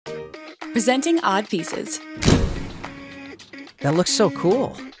Presenting Odd Pieces. That looks so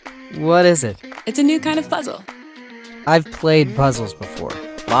cool. What is it? It's a new kind of puzzle. I've played puzzles before.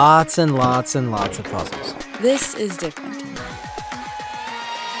 Lots and lots and lots of puzzles. This is different.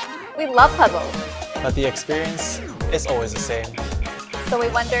 We love puzzles. But the experience is always the same. So we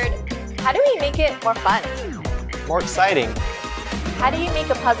wondered, how do we make it more fun? More exciting. How do you make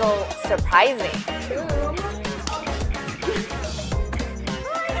a puzzle surprising?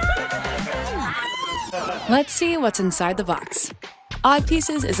 Let's see what's inside the box. Odd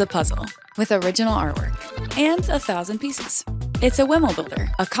Pieces is a puzzle with original artwork and 1,000 pieces. It's a Wimble builder,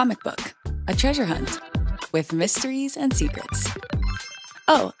 a comic book, a treasure hunt with mysteries and secrets.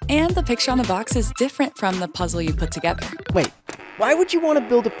 Oh, and the picture on the box is different from the puzzle you put together. Wait, why would you want to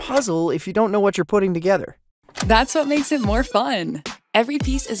build a puzzle if you don't know what you're putting together? That's what makes it more fun. Every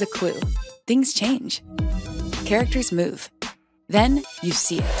piece is a clue. Things change. Characters move. Then you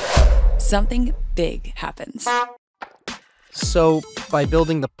see it. Something big happens. So, by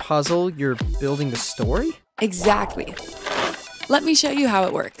building the puzzle, you're building the story? Exactly. Let me show you how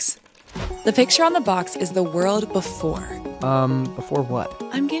it works. The picture on the box is the world before. Before what?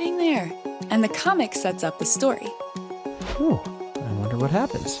 I'm getting there. And the comic sets up the story. Ooh, I wonder what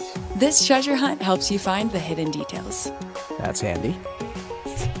happens. This treasure hunt helps you find the hidden details. That's handy.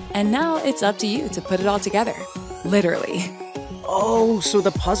 And now it's up to you to put it all together. Literally. Oh, so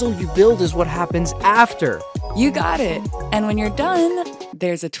the puzzle you build is what happens after. You got it. And when you're done,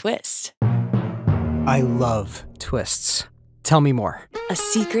 there's a twist. I love twists. Tell me more. A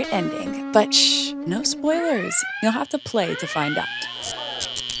secret ending. But shh, no spoilers. You'll have to play to find out.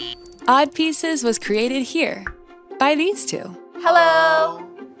 Odd Pieces was created here by these two. Hello!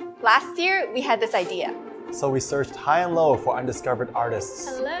 Last year, we had this idea. So we searched high and low for undiscovered artists.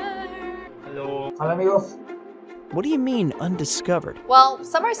 Hello! Hola amigos. What do you mean, undiscovered? Well,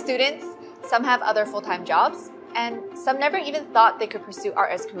 some are students, some have other full-time jobs, and some never even thought they could pursue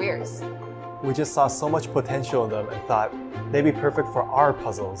art as careers. We just saw so much potential in them and thought they'd be perfect for our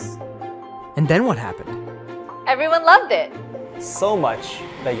puzzles. And then what happened? Everyone loved it. So much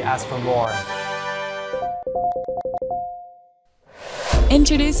that you asked for more.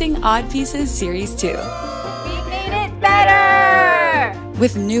 Introducing Odd Pieces Series 2. We made it better!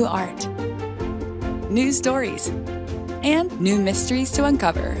 With new art, new stories, and new mysteries to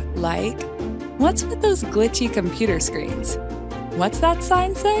uncover, like, what's with those glitchy computer screens? What's that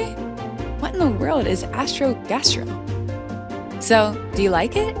sign say? What in the world is Astro Gastro? So, do you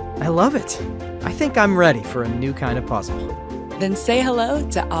like it? I love it. I think I'm ready for a new kind of puzzle. Then say hello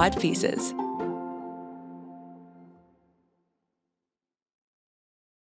to Odd Pieces.